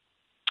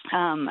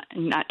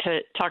not to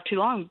talk too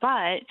long,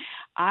 but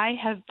I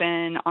have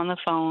been on the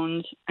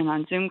phones and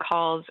on Zoom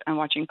calls and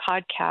watching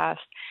podcasts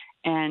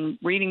and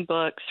reading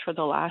books for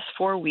the last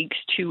 4 weeks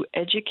to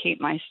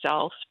educate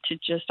myself.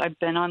 I've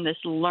been on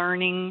this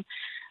learning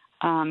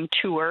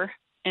tour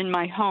in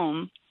my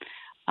home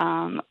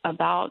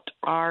about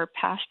our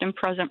past and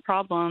present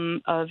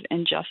problem of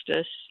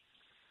injustice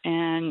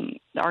and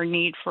our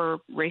need for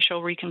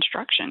racial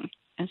reconstruction.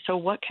 And so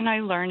what can I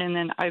learn? And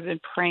then I've been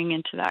praying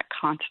into that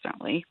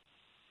constantly.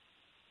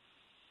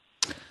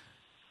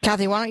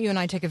 Kathy, why don't you and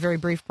I take a very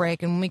brief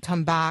break, and when we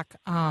come back,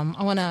 I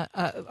want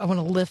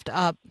to lift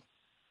up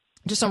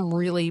just some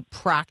really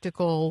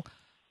practical,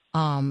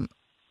 some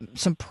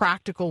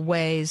practical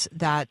ways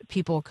that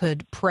people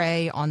could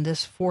pray on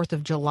this 4th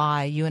of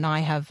July. You and I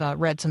have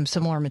read some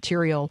similar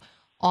material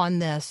on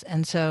this,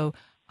 and so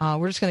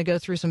we're just going to go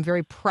through some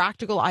very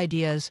practical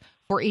ideas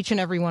for each and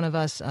every one of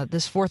us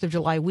this 4th of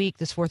July week,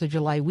 this 4th of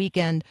July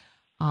weekend,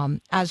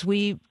 as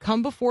we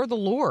come before the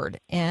Lord.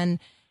 And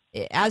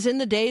as in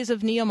the days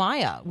of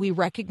Nehemiah, we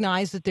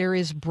recognize that there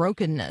is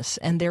brokenness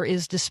and there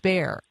is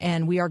despair,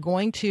 and we are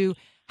going to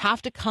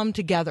have to come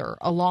together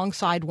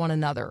alongside one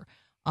another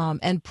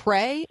and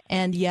pray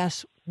and,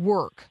 yes,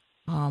 work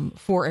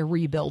for a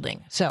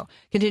rebuilding. So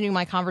continuing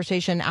my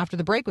conversation after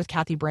the break with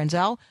Kathy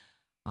Branzell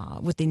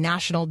with the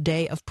National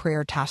Day of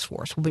Prayer Task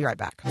Force. We'll be right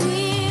back.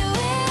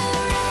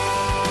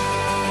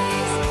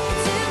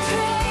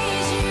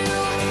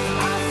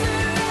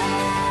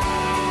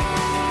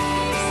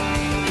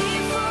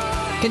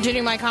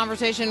 Continuing my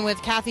conversation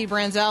with Kathy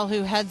Branzell,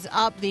 who heads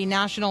up the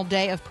National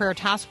Day of Prayer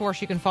Task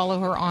Force. You can follow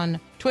her on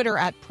Twitter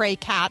at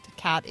PrayCat.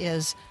 Cat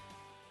is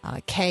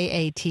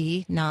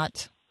K-A-T,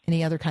 not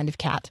any other kind of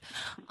cat.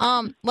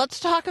 Let's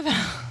talk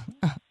about,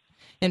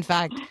 in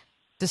fact,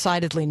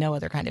 decidedly no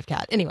other kind of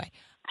cat. Anyway,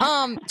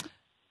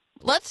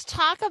 let's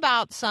talk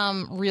about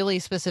some really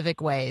specific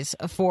ways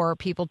for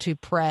people to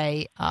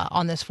pray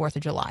on this 4th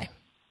of July.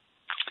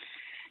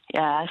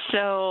 Yeah,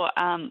 so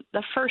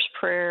the first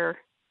prayer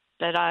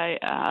that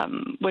I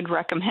would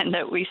recommend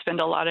that we spend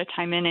a lot of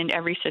time in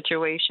every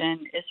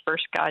situation is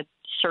first, God,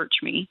 search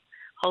me.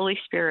 Holy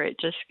Spirit,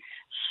 just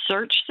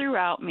search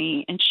throughout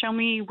me and show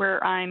me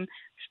where I'm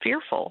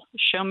fearful.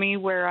 Show me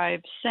where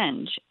I've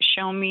sinned.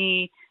 Show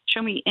me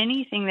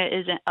anything that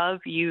isn't of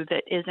you,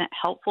 that isn't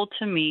helpful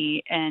to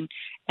me and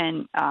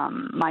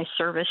my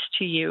service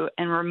to you,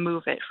 and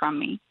remove it from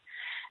me.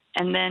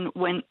 And then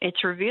when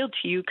it's revealed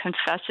to you,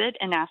 confess it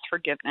and ask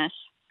forgiveness.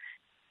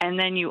 And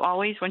then you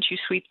always, once you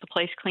sweep the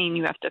place clean,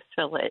 you have to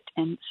fill it.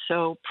 And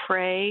so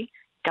pray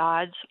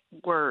God's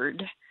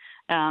word.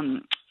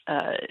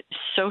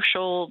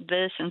 Social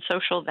this and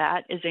social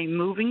that is a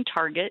moving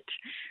target.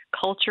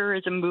 Culture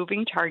is a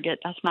moving target.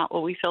 That's not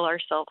what we fill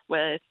ourselves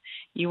with.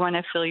 You want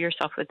to fill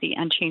yourself with the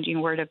unchanging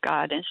word of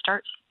God and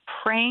start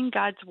praying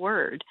God's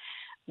word.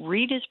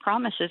 Read his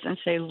promises and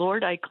say,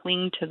 Lord, I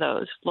cling to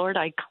those. Lord,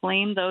 I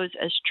claim those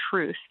as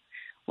truth.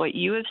 What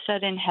you have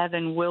said in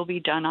heaven will be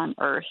done on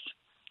earth.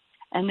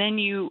 And then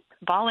you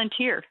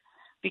volunteer,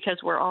 because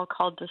we're all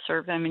called to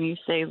serve him, and you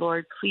say,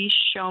 Lord, please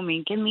show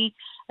me, give me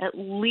at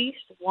least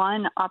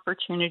one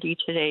opportunity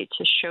today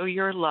to show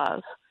your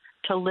love,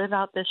 to live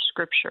out this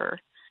scripture,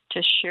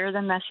 to share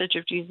the message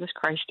of Jesus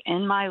Christ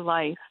in my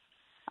life.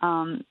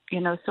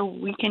 So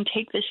we can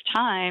take this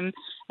time,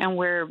 and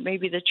where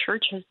maybe the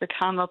church has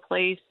become a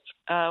place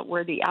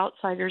where the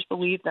outsiders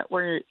believe that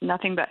we're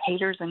nothing but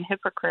haters and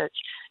hypocrites,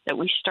 that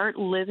we start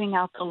living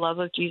out the love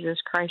of Jesus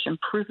Christ and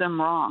prove them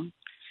wrong.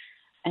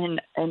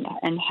 And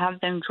have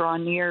them draw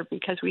near,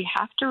 because we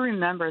have to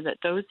remember that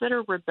those that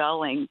are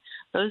rebelling,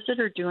 those that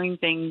are doing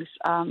things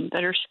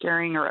that are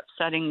scaring or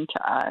upsetting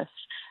to us,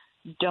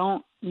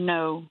 don't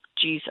know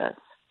Jesus.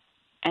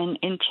 And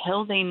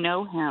until they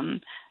know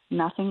him,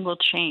 nothing will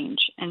change.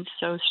 And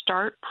so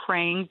start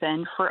praying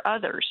then for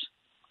others,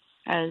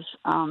 as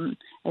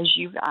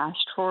you've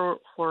asked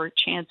for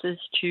chances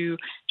to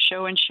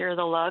show and share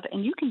the love.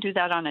 And you can do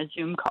that on a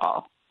Zoom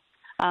call.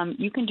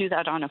 You can do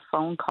that on a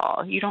phone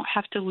call. You don't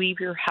have to leave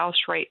your house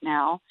right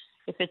now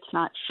if it's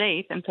not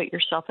safe and put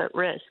yourself at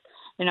risk.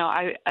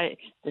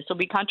 This will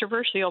be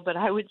controversial, but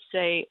I would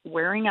say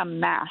wearing a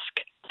mask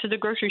to the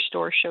grocery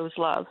store shows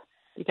love,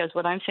 because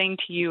what I'm saying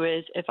to you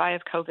is, if I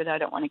have COVID, I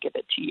don't want to give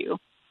it to you.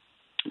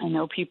 I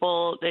know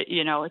people that,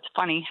 it's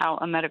funny how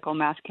a medical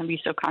mask can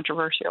be so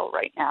controversial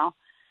right now,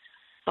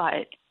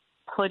 but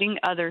putting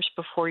others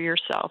before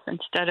yourself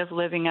instead of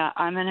living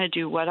I'm going to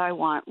do what I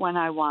want, when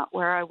I want,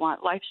 where I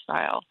want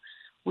lifestyle.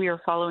 We are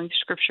following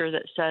scripture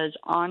that says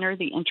honor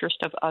the interest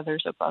of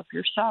others above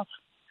yourself.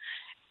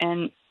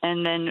 And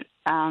then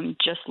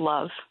just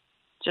love.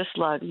 Just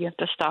love. You have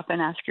to stop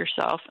and ask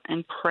yourself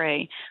and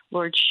pray,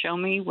 Lord, show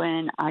me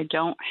when I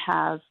don't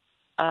have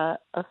a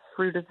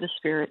fruit of the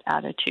Spirit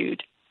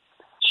attitude.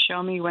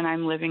 Show me when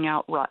I'm living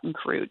out rotten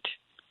fruit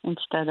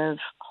instead of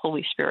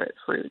Holy Spirit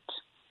fruit.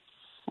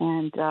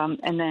 And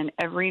then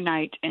every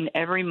night and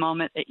every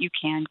moment that you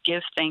can,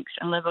 give thanks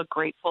and live a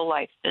grateful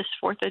life. This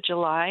 4th of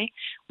July,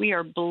 we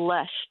are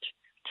blessed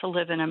to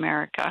live in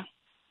America.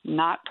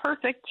 Not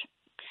perfect,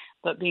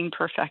 but being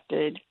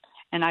perfected.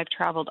 And I've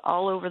traveled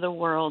all over the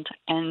world,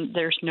 and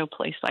there's no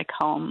place like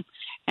home.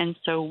 And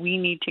so we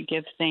need to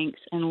give thanks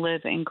and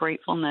live in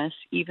gratefulness,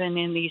 even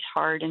in these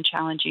hard and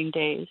challenging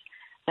days,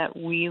 that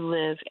we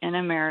live in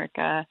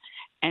America,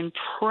 and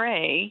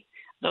pray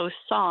those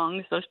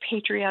songs, those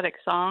patriotic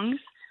songs,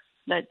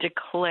 that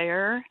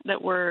declare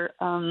that we're,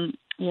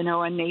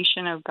 a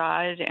nation of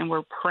God, and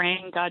we're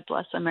praying, God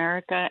bless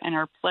America, and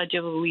our Pledge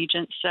of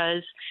Allegiance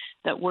says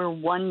that we're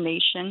one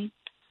nation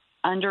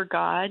under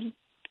God,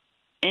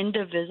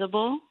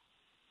 indivisible,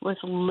 with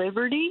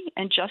liberty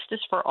and justice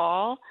for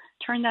all.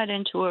 Turn that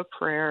into a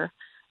prayer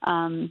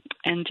and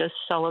just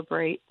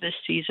celebrate this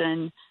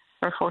season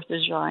for 4th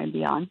of July and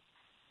beyond.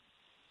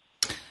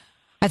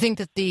 I think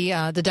that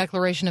the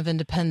Declaration of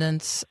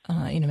Independence,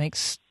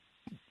 makes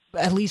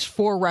at least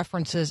 4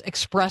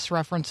 express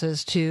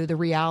references to the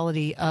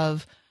reality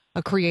of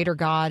a creator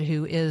God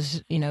who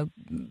is,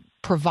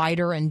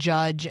 provider and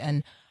judge.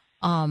 And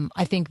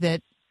I think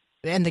that,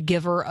 and the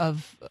giver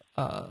of,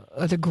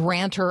 the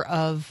grantor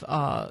of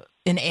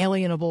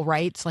inalienable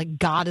rights, like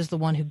God is the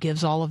one who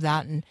gives all of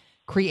that and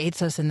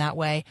creates us in that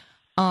way.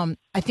 I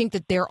think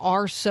that there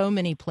are so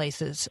many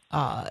places,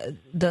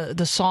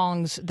 the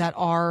songs that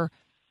are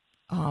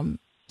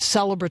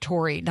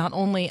celebratory, not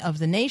only of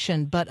the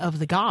nation, but of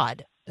the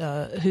God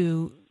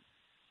who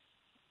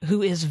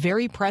is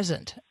very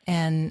present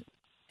and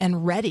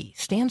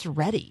stands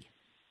ready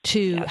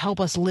to help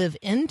us live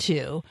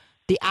into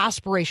the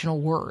aspirational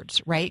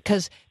words, right?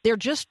 Because they're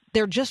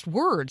just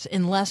words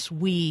unless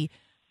we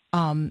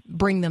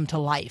bring them to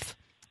life.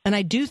 And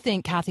I do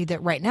think, Kathy,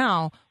 that right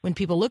now, when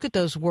people look at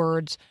those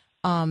words,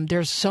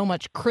 there's so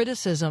much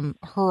criticism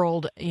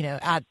hurled,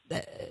 at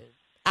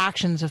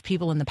actions of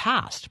people in the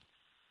past.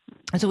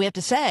 And so we have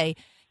to say,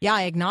 yeah,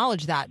 I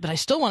acknowledge that, but I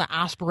still want to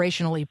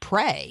aspirationally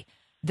pray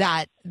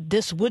that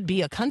this would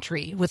be a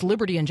country with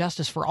liberty and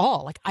justice for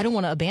all. Like, I don't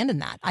want to abandon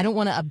that. I don't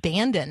want to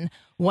abandon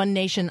one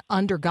nation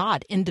under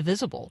God,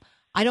 indivisible.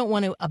 I don't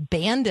want to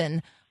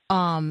abandon,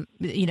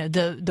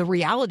 the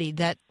reality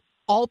that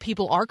all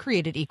people are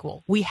created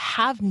equal. We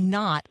have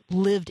not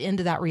lived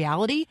into that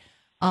reality,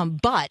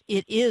 but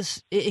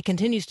it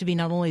continues to be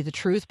not only the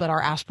truth, but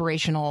our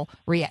aspirational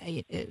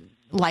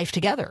life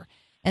together.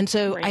 And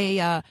so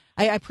right.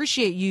 I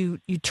appreciate you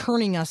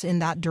turning us in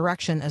that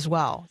direction as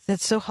well.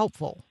 That's so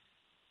helpful.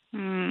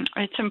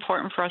 It's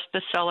important for us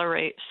to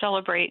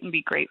celebrate and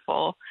be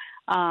grateful.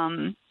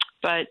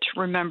 But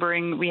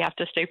remembering we have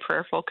to stay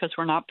prayerful because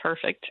we're not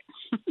perfect.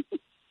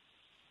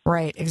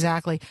 Right,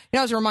 exactly.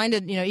 I was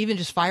reminded, even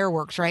just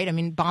fireworks, right? I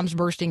mean, bombs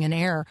bursting in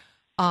air.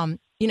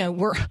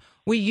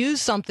 We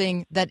use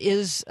something that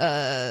is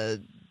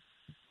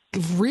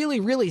really,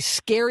 really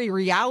scary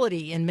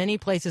reality in many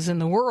places in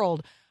the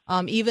world.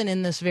 Even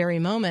in this very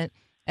moment.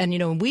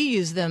 And, we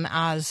use them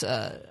as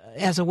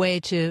a way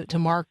to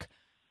mark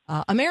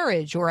a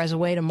marriage or as a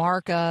way to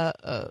mark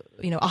a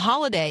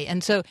holiday.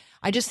 And so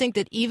I just think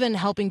that even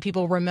helping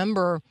people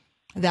remember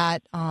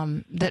that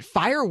that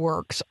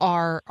fireworks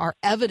are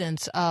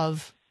evidence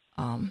of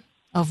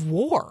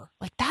war,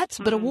 like that's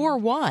but a war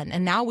won.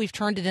 And now we've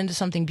turned it into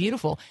something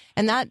beautiful.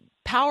 And that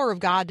power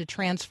of God to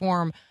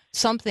transform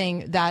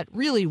something that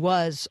really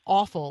was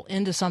awful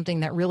into something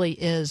that really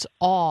is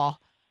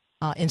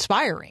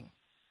inspiring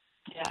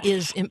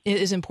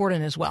is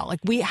important as well.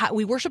 Like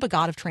we worship a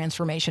God of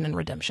transformation and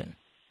redemption.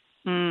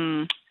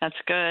 That's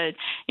good.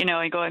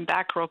 And going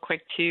back real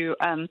quick to,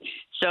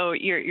 so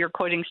you're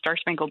quoting Star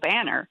Spangled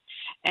Banner.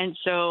 And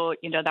so,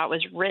 that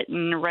was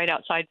written right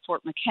outside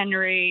Fort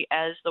McHenry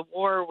as the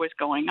war was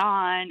going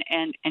on.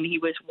 And he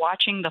was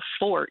watching the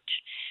fort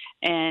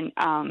and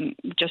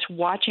just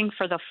watching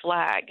for the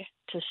flag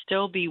to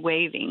still be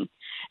waving.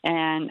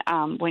 And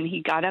when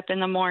he got up in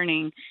the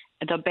morning,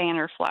 the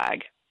banner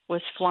flag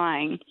was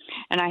flying.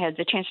 And I had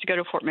the chance to go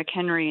to Fort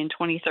McHenry in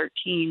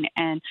 2013,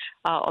 and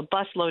a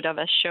busload of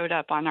us showed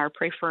up on our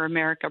Pray for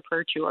America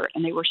prayer tour,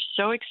 and they were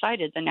so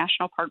excited. The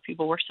National Park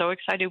people were so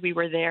excited we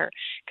were there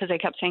because they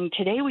kept saying,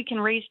 today we can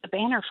raise the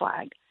banner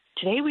flag.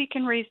 Today we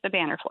can raise the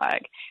banner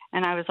flag.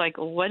 And I was like,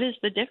 what is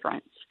the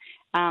difference?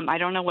 I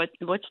don't know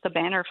what's the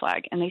banner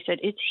flag. And they said,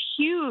 it's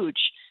huge.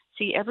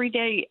 See, every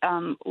day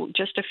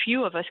just a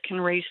few of us can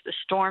raise the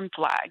storm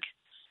flag.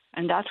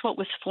 And that's what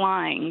was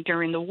flying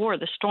during the war,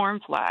 the storm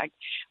flag.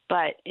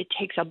 But it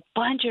takes a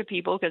bunch of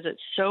people because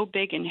it's so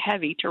big and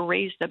heavy to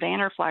raise the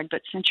banner flag.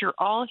 But since you're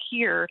all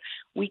here,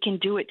 we can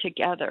do it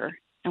together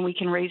and we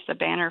can raise the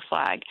banner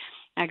flag.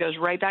 And it goes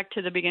right back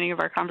to the beginning of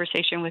our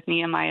conversation with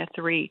Nehemiah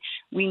 3.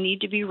 We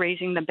need to be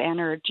raising the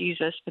banner of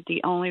Jesus, but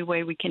the only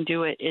way we can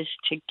do it is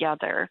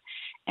together.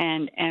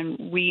 And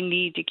we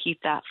need to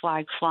keep that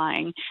flag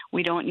flying.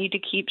 We don't need to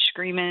keep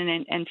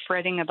screaming and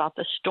fretting about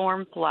the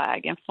storm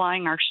flag and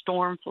flying our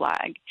storm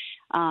flag,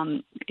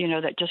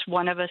 that just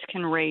one of us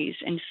can raise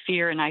in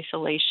fear and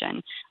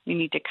isolation. We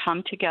need to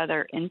come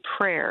together in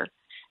prayer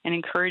and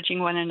encouraging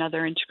one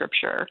another in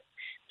Scripture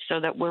so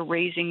that we're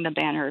raising the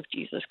banner of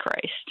Jesus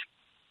Christ.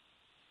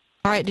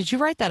 All right. Did you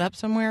write that up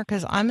somewhere?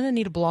 Because I'm going to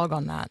need a blog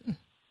on that.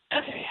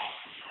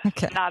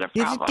 Okay. Not a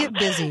problem. Get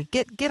busy.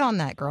 Get on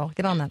that, girl.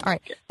 Get on that. All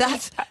right.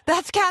 That's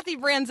Kathy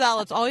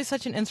Branzell. It's always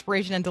such an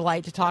inspiration and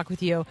delight to talk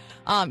with you.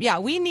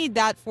 We need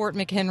that Fort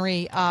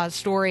McHenry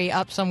story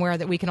up somewhere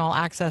that we can all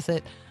access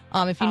it.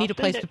 If you need a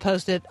place to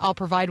post it, I'll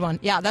provide one.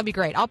 Yeah, that'd be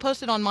great. I'll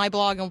post it on my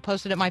blog and we'll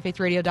post it at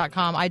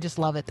myfaithradio.com. I just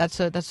love it. That's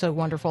so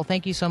wonderful.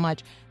 Thank you so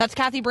much. That's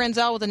Kathy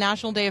Branzell with the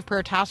National Day of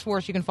Prayer Task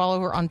Force. You can follow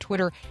her on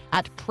Twitter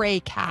at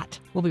PrayCat.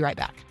 We'll be right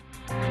back.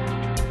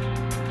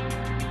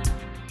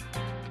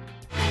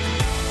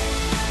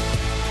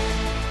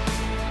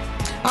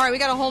 All right, we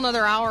got a whole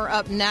nother hour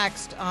up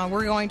next.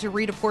 We're going to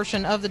read a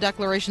portion of the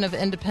Declaration of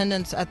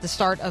Independence at the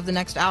start of the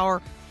next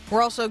hour.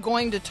 We're also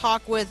going to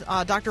talk with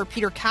Dr.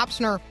 Peter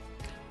Kapsner.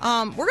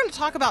 We're going to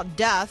talk about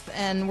death,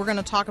 and we're going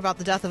to talk about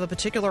the death of a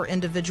particular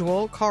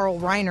individual, Carl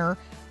Reiner.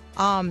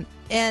 And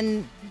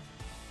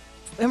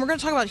we're going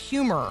to talk about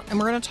humor, and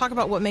we're going to talk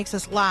about what makes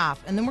us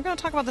laugh. And then we're going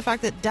to talk about the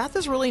fact that death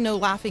is really no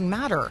laughing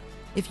matter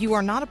if you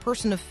are not a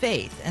person of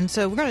faith. And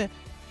so we're going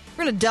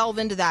to delve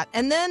into that.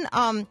 And then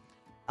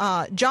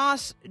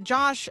Josh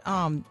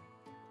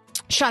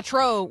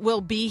Chatraud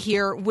will be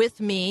here with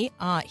me.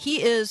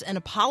 He is an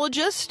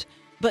apologist,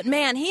 but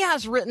man, he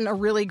has written a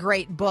really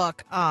great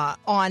book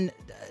on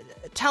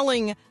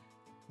telling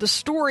the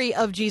story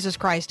of Jesus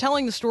Christ,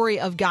 telling the story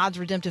of God's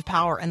redemptive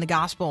power and the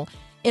gospel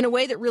in a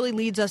way that really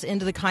leads us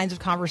into the kinds of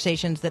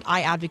conversations that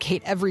I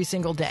advocate every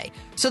single day.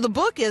 So the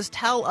book is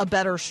Tell a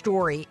Better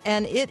Story,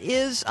 and it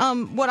is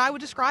what I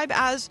would describe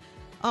as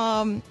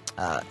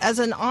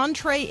an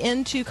entree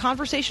into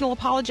conversational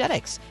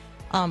apologetics.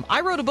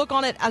 I wrote a book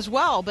on it as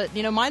well, but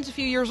mine's a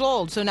few years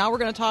old. So now we're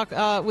going to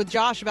talk with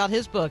Josh about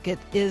his book. It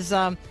is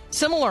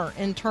similar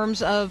in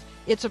terms of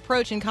its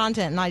approach and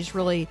content, and I just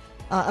really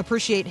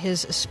appreciate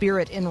his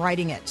spirit in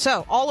writing it.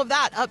 So all of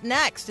that up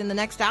next in the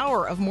next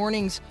hour of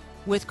Mornings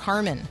with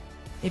Carmen.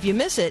 If you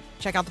miss it,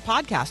 check out the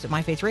podcast at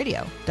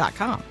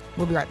myfaithradio.com.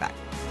 We'll be right back.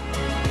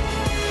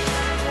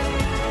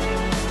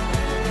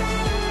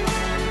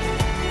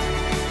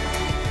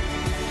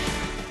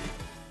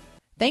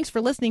 Thanks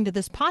for listening to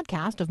this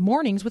podcast of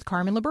Mornings with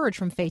Carmen LaBerge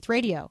from Faith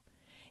Radio.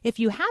 If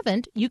you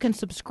haven't, you can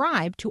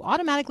subscribe to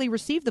automatically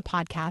receive the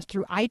podcast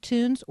through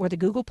iTunes or the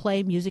Google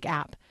Play Music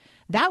app.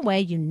 That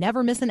way you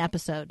never miss an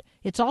episode.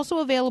 It's also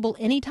available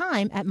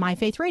anytime at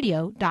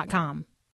myfaithradio.com.